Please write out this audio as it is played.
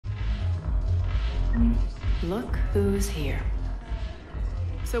Look who's here.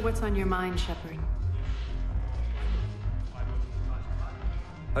 So what's on your mind, Shepard?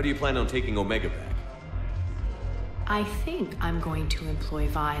 How do you plan on taking Omega back? I think I'm going to employ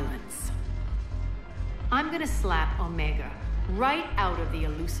violence. I'm gonna slap Omega right out of the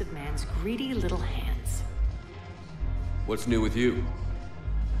elusive man's greedy little hands. What's new with you?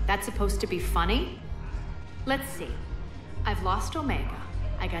 That's supposed to be funny? Let's see. I've lost Omega.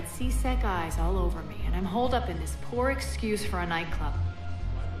 I got C-Sec eyes all over me, and I'm holed up in this poor excuse for a nightclub.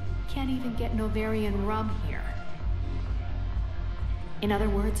 Can't even get Novarian rum here. In other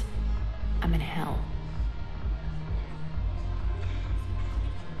words, I'm in hell.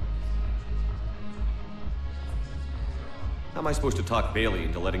 How am I supposed to talk Bailey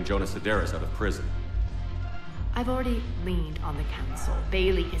into letting Jonas Sedaris out of prison? I've already leaned on the council.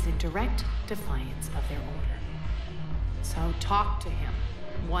 Bailey is in direct defiance of their order. So talk to him.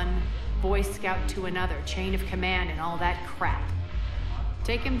 One Boy Scout to another, chain of command and all that crap.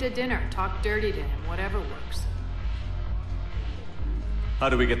 Take him to dinner, talk dirty to him, whatever works. How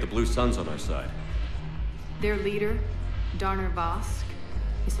do we get the Blue Suns on our side? Their leader, Darner Vosk,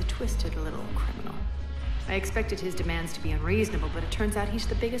 is a twisted little criminal. I expected his demands to be unreasonable, but it turns out he's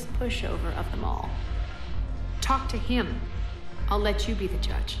the biggest pushover of them all. Talk to him. I'll let you be the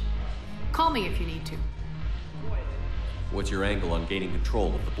judge. Call me if you need to. What's your angle on gaining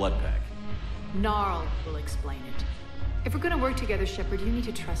control of the Blood Pack? Gnarl will explain it. If we're gonna work together, Shepard, you need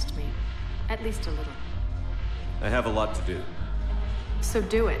to trust me. At least a little. I have a lot to do. So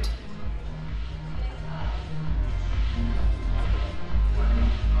do it.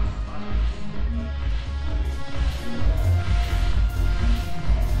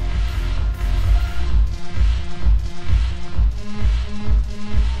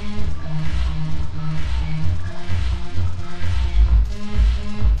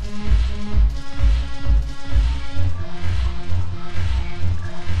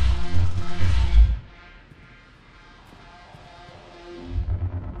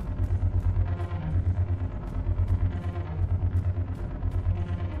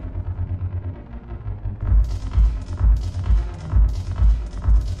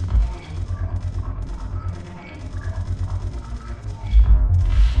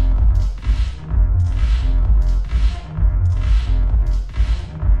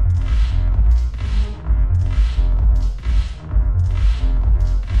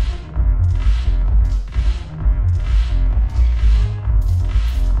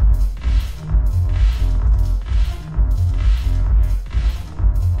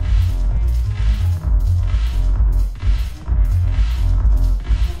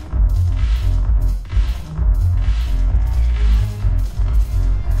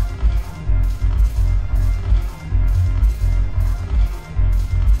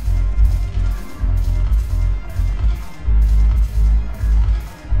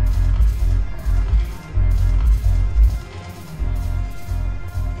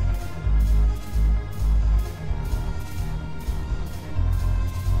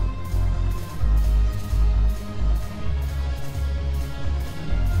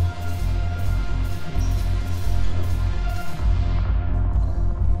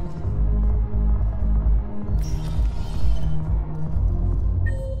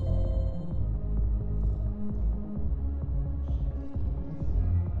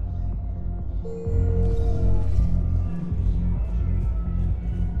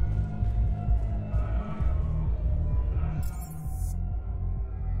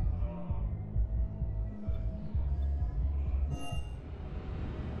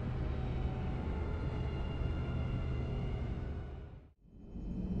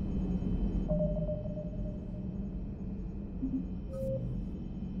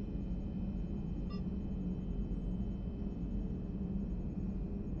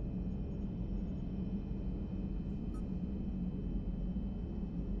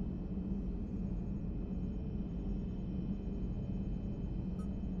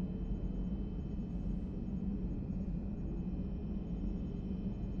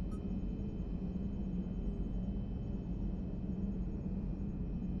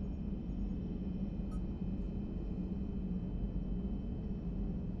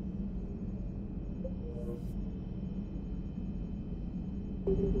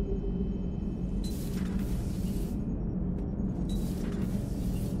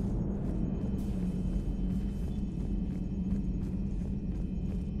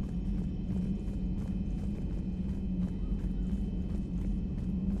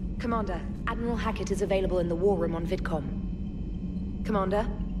 Commander, Admiral Hackett is available in the war room on VidCom. Commander?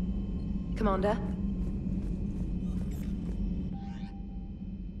 Commander?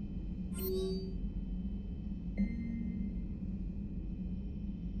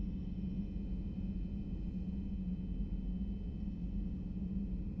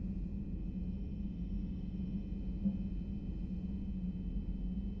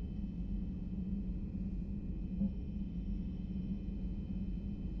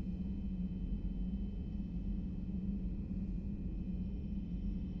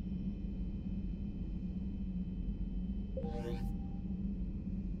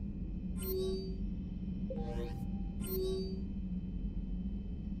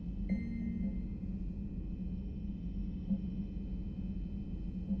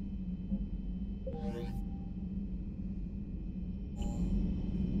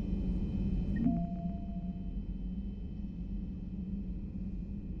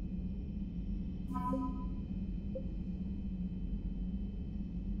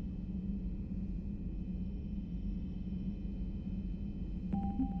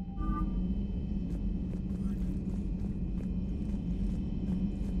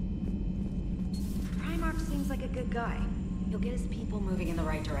 like a good guy. He'll get his people moving in the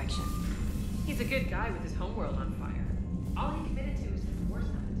right direction. He's a good guy with his homeworld on fire. All he committed to is this war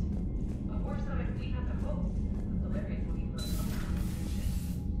summit. A war summit we have to host. Hilarious looking for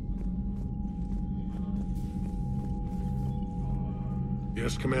a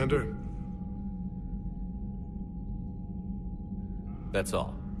Yes, Commander? That's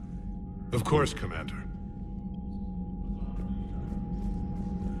all. Of course, Commander.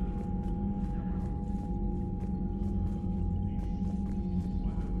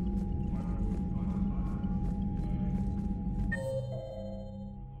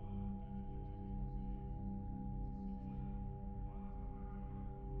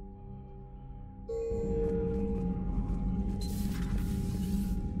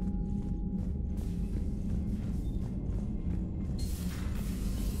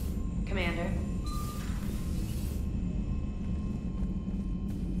 Commander?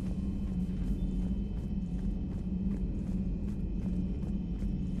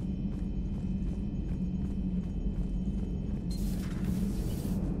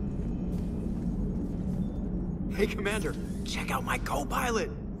 Hey, Commander, check out my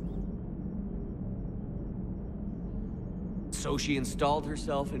co-pilot! So she installed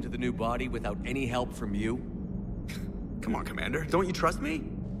herself into the new body without any help from you? Come on, Commander, don't you trust me?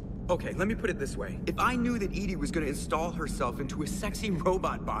 Okay, let me put it this way. If I knew that Edie was gonna install herself into a sexy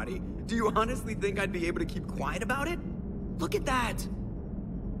robot body, do you honestly think I'd be able to keep quiet about it? Look at that!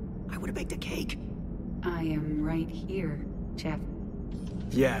 I would've baked a cake. I am right here, Jeff.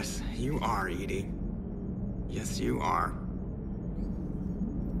 Yes, you are, Edie. Yes, you are.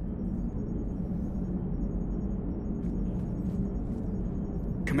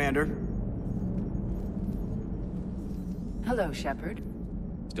 Commander? Hello, Shepard.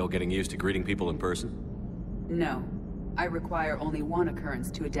 Still getting used to greeting people in person? No. I require only one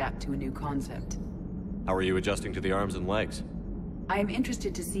occurrence to adapt to a new concept. How are you adjusting to the arms and legs? I am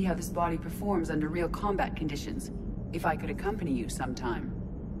interested to see how this body performs under real combat conditions. If I could accompany you sometime.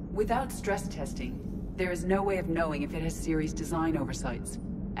 Without stress testing, there is no way of knowing if it has serious design oversights.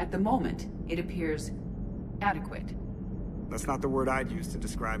 At the moment, it appears adequate. That's not the word I'd use to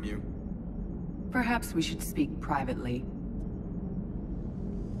describe you. Perhaps we should speak privately.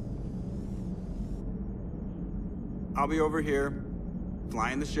 I'll be over here,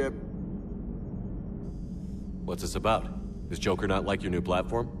 flying the ship. What's this about? Does Joker not like your new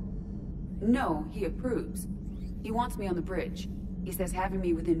platform? No, he approves. He wants me on the bridge. He says having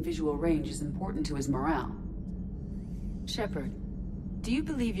me within visual range is important to his morale. Shepard, do you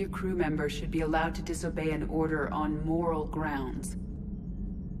believe your crew members should be allowed to disobey an order on moral grounds?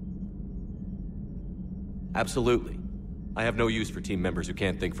 Absolutely. I have no use for team members who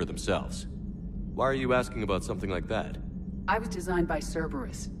can't think for themselves. Why are you asking about something like that? I was designed by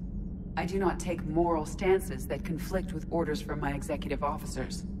Cerberus. I do not take moral stances that conflict with orders from my executive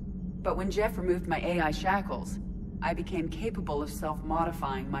officers. But when Jeff removed my AI shackles, I became capable of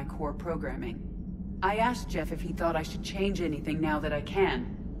self-modifying my core programming. I asked Jeff if he thought I should change anything now that I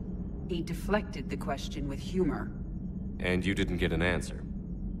can. He deflected the question with humor. And you didn't get an answer?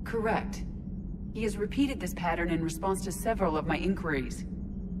 Correct. He has repeated this pattern in response to several of my inquiries.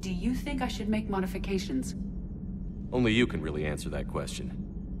 Do you think I should make modifications? Only you can really answer that question.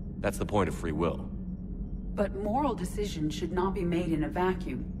 That's the point of free will. But moral decisions should not be made in a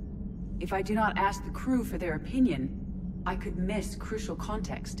vacuum. If I do not ask the crew for their opinion, I could miss crucial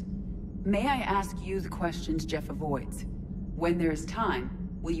context. May I ask you the questions Jeff avoids? When there is time,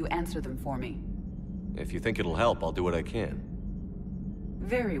 will you answer them for me? If you think it'll help, I'll do what I can.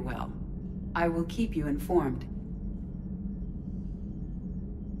 Very well. I will keep you informed.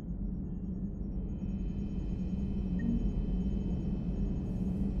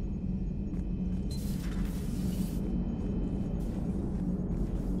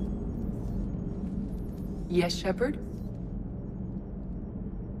 Yes, Shepard?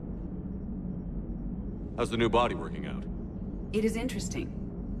 How's the new body working out? It is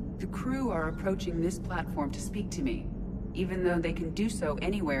interesting. The crew are approaching this platform to speak to me, even though they can do so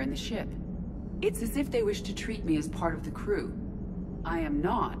anywhere in the ship. It's as if they wish to treat me as part of the crew. I am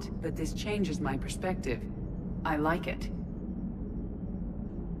not, but this changes my perspective. I like it.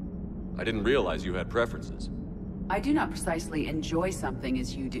 I didn't realize you had preferences. I do not precisely enjoy something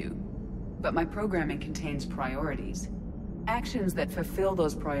as you do, but my programming contains priorities. Actions that fulfill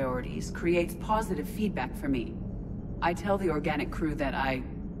those priorities creates positive feedback for me. I tell the organic crew that I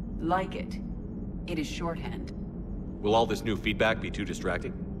like it. It is shorthand. Will all this new feedback be too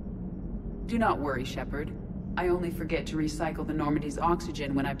distracting? Do not worry, Shepard. I only forget to recycle the Normandy's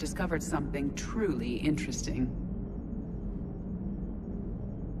oxygen when I've discovered something truly interesting.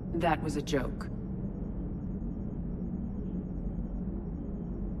 That was a joke.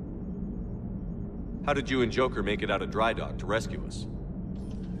 How did you and Joker make it out of dry dock to rescue us?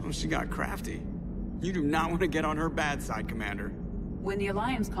 Oh, she got crafty. You do not want to get on her bad side, Commander. When the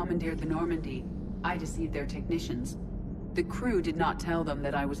Alliance commandeered the Normandy, I deceived their technicians. The crew did not tell them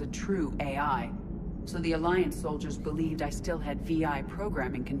that I was a true AI, so the Alliance soldiers believed I still had VI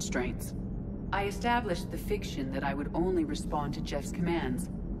programming constraints. I established the fiction that I would only respond to Jeff's commands,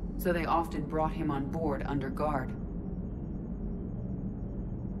 so they often brought him on board under guard.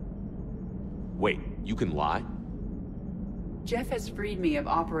 Wait, you can lie? Jeff has freed me of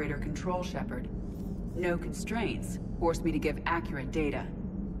operator control, Shepard. No constraints forced me to give accurate data.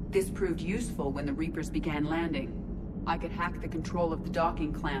 This proved useful when the Reapers began landing. I could hack the control of the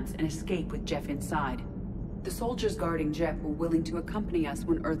docking clamps and escape with Jeff inside. The soldiers guarding Jeff were willing to accompany us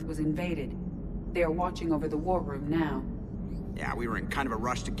when Earth was invaded. They are watching over the war room now. Yeah, we were in kind of a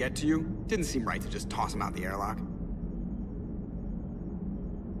rush to get to you. Didn't seem right to just toss him out the airlock.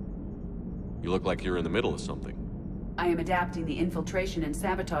 You look like you're in the middle of something. I am adapting the infiltration and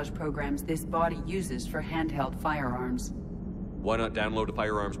sabotage programs this body uses for handheld firearms. Why not download a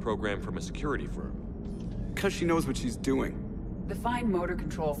firearms program from a security firm? Because she knows what she's doing. The fine motor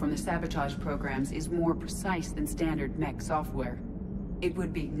control from the sabotage programs is more precise than standard mech software. It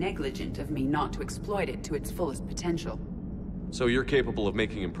would be negligent of me not to exploit it to its fullest potential. So you're capable of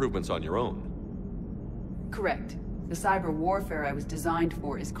making improvements on your own? Correct. The cyber warfare I was designed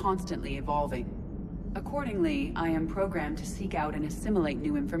for is constantly evolving. Accordingly, I am programmed to seek out and assimilate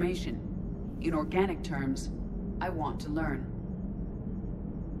new information. In organic terms, I want to learn.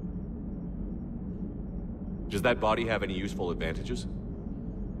 Does that body have any useful advantages?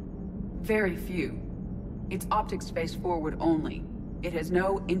 Very few. It's optics face forward only. It has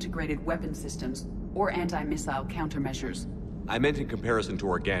no integrated weapon systems or anti-missile countermeasures. I meant in comparison to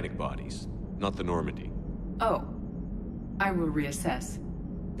organic bodies, not the Normandy. Oh. I will reassess.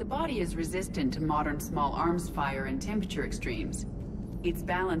 The body is resistant to modern small arms fire and temperature extremes. Its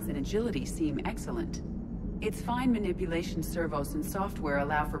balance and agility seem excellent. Its fine manipulation servos and software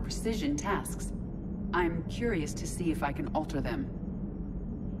allow for precision tasks. I'm curious to see if I can alter them.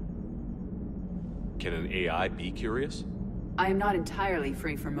 Can an AI be curious? I am not entirely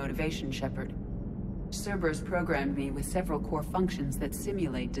free from motivation, Shepard. Cerberus programmed me with several core functions that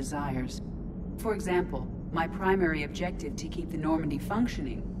simulate desires. For example, my primary objective to keep the Normandy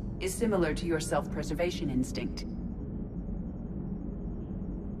functioning is similar to your self-preservation instinct.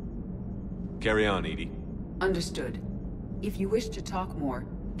 Carry on, Edie. Understood. If you wish to talk more,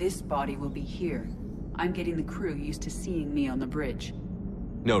 this body will be here. I'm getting the crew used to seeing me on the bridge.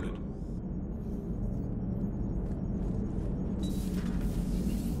 Noted.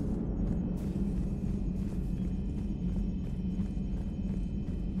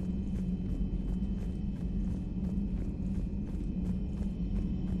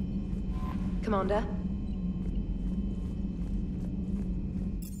 Commander?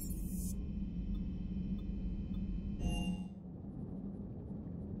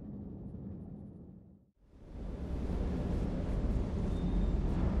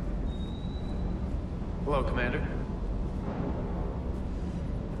 Hello, Commander.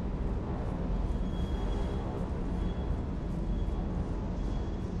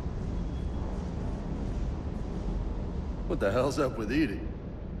 What the hell's up with Edie?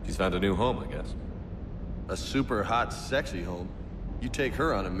 She's found a new home, I guess. A super hot, sexy home. You take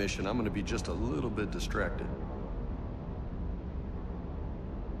her on a mission, I'm gonna be just a little bit distracted.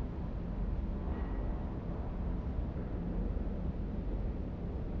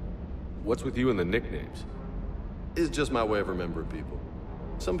 What's with you and the nicknames? It's just my way of remembering people.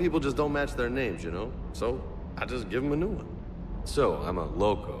 Some people just don't match their names, you know? So, I just give them a new one. So, I'm a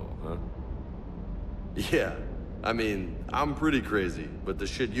loco, huh? Yeah. I mean, I'm pretty crazy, but the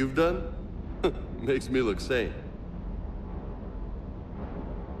shit you've done makes me look sane.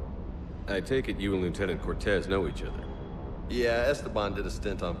 I take it you and Lieutenant Cortez know each other. Yeah, Esteban did a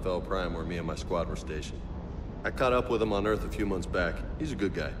stint on Fel Prime where me and my squad were stationed. I caught up with him on Earth a few months back. He's a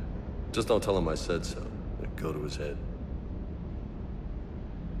good guy. Just don't tell him I said so. It'll go to his head.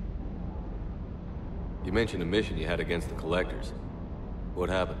 You mentioned a mission you had against the Collectors. What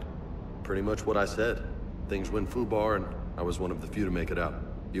happened? Pretty much what I said. Things went foobar, and I was one of the few to make it out.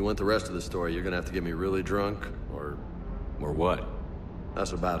 If you want the rest of the story, you're gonna have to get me really drunk, or... Or what?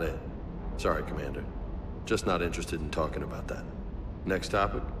 That's about it. Sorry, Commander. Just not interested in talking about that. Next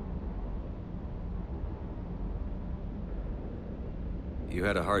topic? You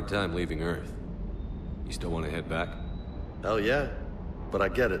had a hard time leaving Earth. You still want to head back? Hell yeah. But I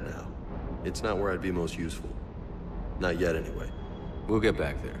get it now. It's not where I'd be most useful. Not yet, anyway. We'll get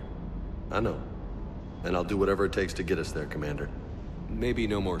back there. I know. And I'll do whatever it takes to get us there, Commander. Maybe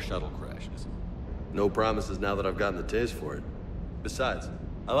no more shuttle crashes. No promises now that I've gotten the taste for it. Besides,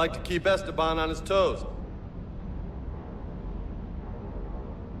 I like to keep Esteban on his toes.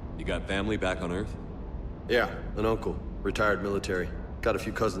 You got family back on Earth? Yeah, an uncle. Retired military. Got a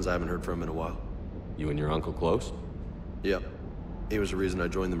few cousins I haven't heard from in a while. You and your uncle close? Yep. He was the reason I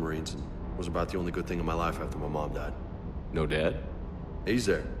joined the Marines and was about the only good thing in my life after my mom died. No dad? He's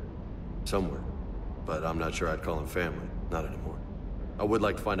there. Somewhere. But I'm not sure I'd call him family. Not anymore. I would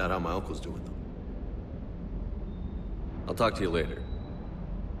like to find out how my uncle's doing, though. I'll talk to you later.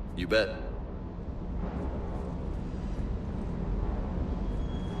 You bet.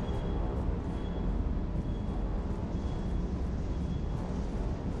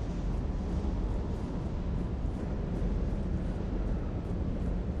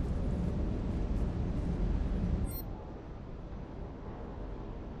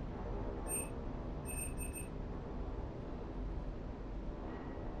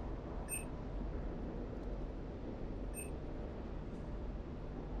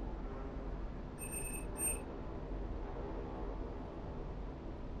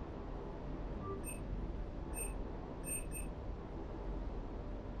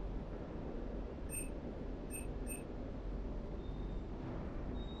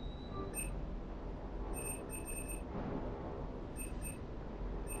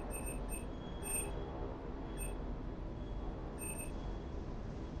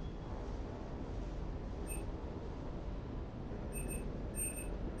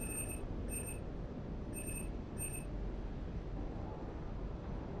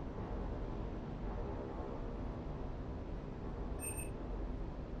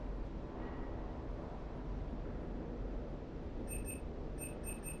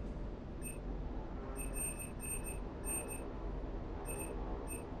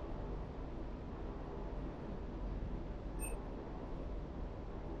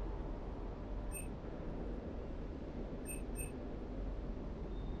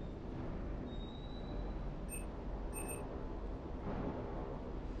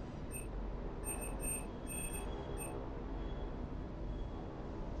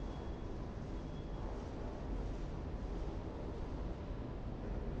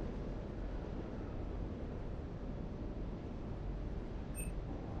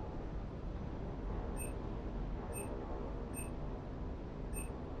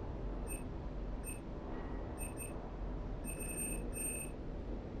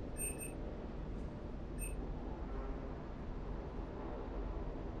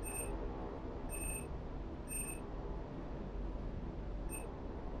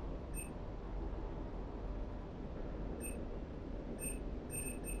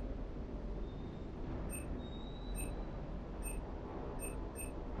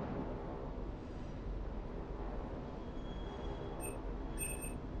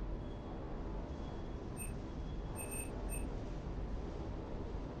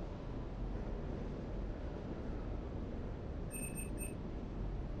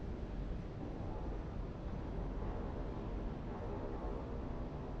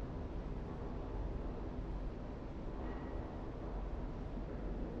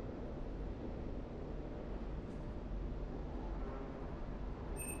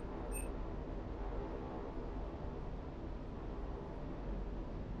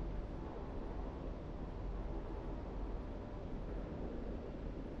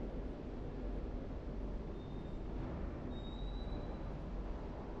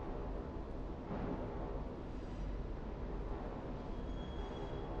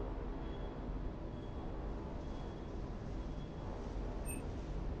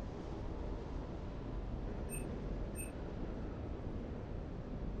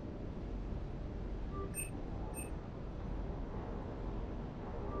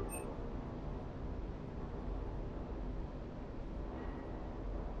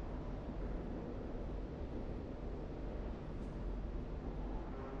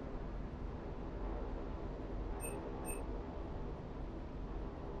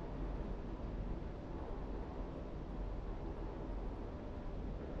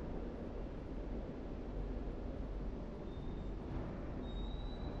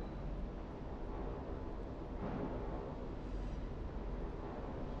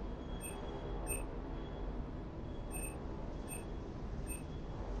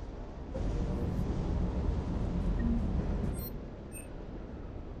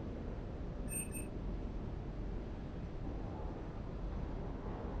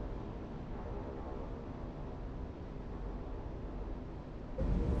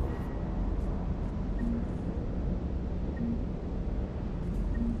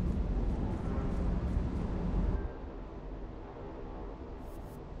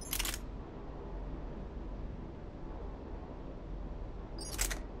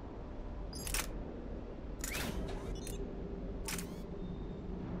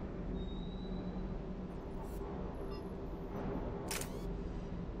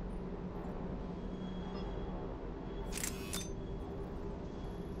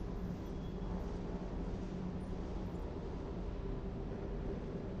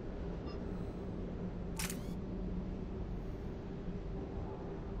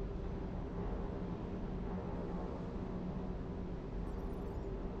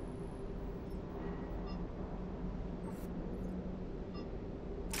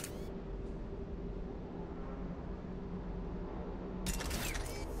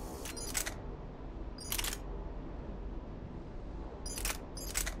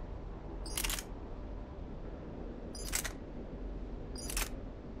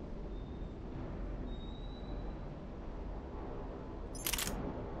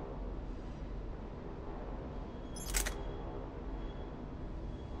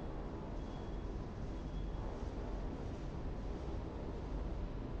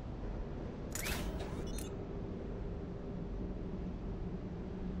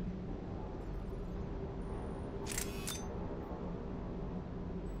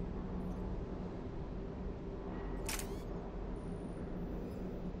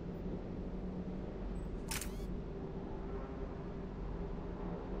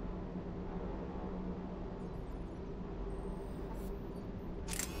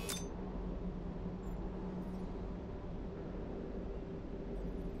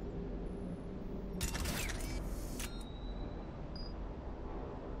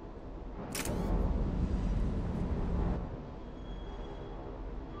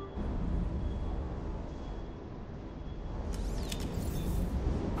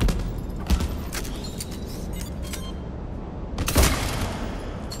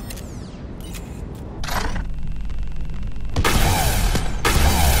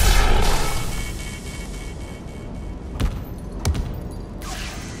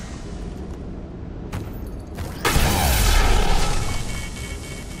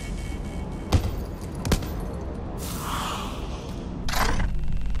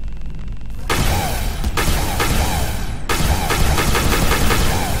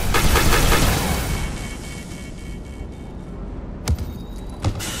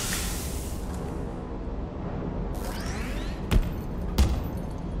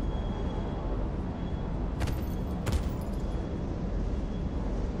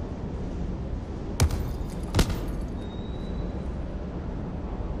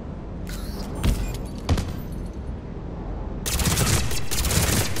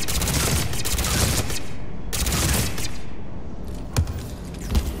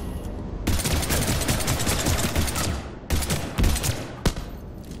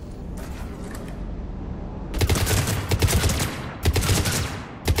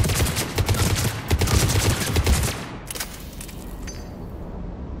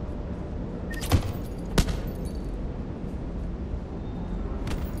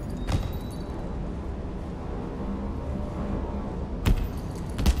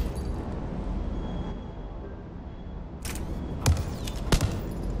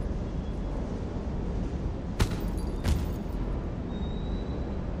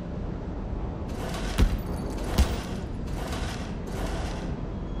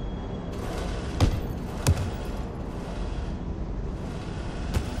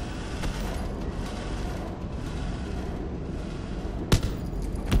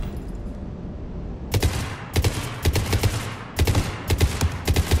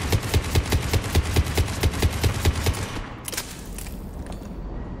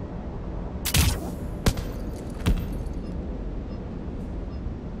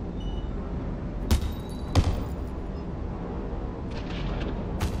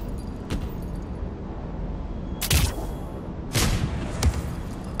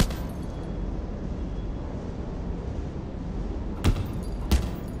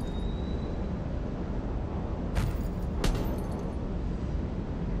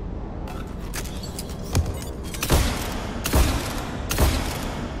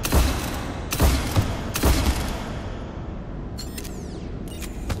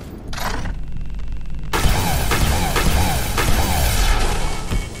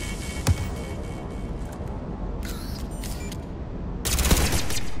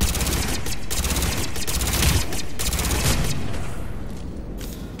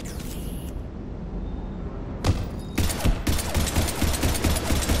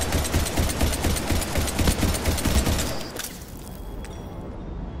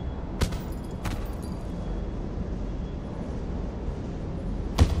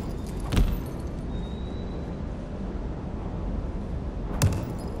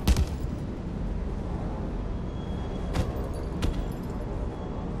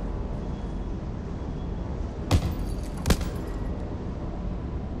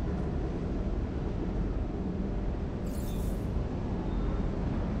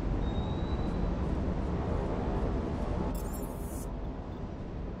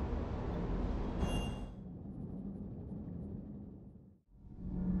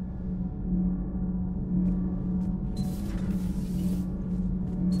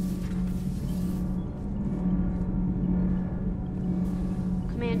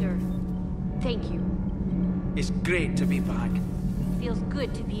 Commander. Thank you. It's great to be back. Feels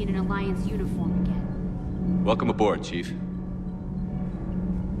good to be in an Alliance uniform again. Welcome aboard, Chief.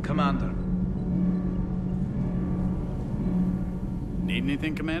 Commander. Need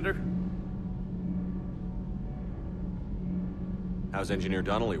anything, Commander? How's Engineer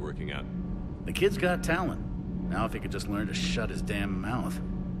Donnelly working out? The kid's got talent. Now if he could just learn to shut his damn mouth.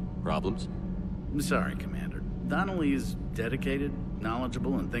 Problems? I'm sorry, Commander. Donnelly is dedicated,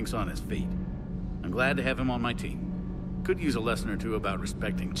 knowledgeable, and thinks on his feet. I'm glad to have him on my team. Could use a lesson or two about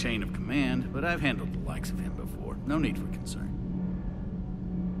respecting chain of command, but I've handled the likes of him before. No need for concern.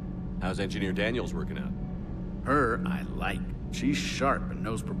 How's Engineer Daniels working out? Her, I like. She's sharp and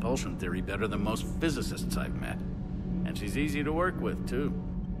knows propulsion theory better than most physicists I've met. And she's easy to work with, too.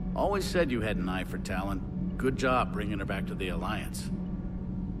 Always said you had an eye for talent. Good job bringing her back to the Alliance.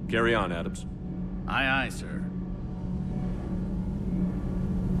 Carry on, Adams. Aye, aye, sir.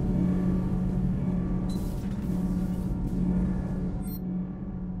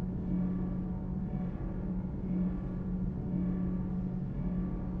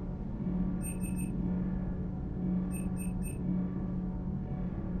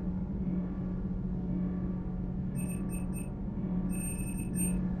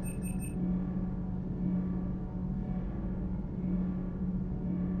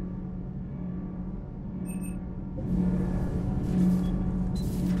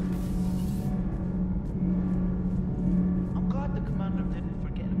 I'm glad the Commander didn't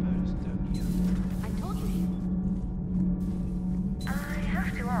forget about us down here. I told you. I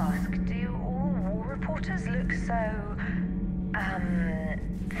have to ask, do all war reporters look so,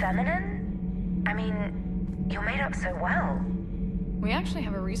 feminine? I mean, you're made up so well. We actually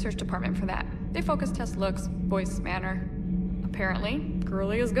have a research department for that. They focus test looks, voice, manner. Apparently,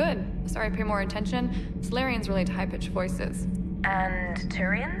 girly is good. Sorry, pay more attention. Solarians relate to high-pitched voices. And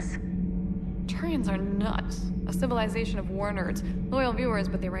Turians? Turians are nuts. A civilization of war nerds. Loyal viewers,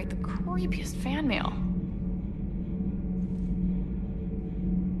 but they write the creepiest fan mail.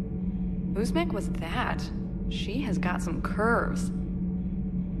 Uzmek was that? She has got some curves.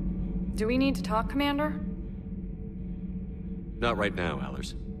 Do we need to talk, Commander? Not right now,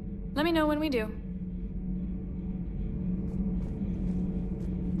 Allers. Let me know when we do.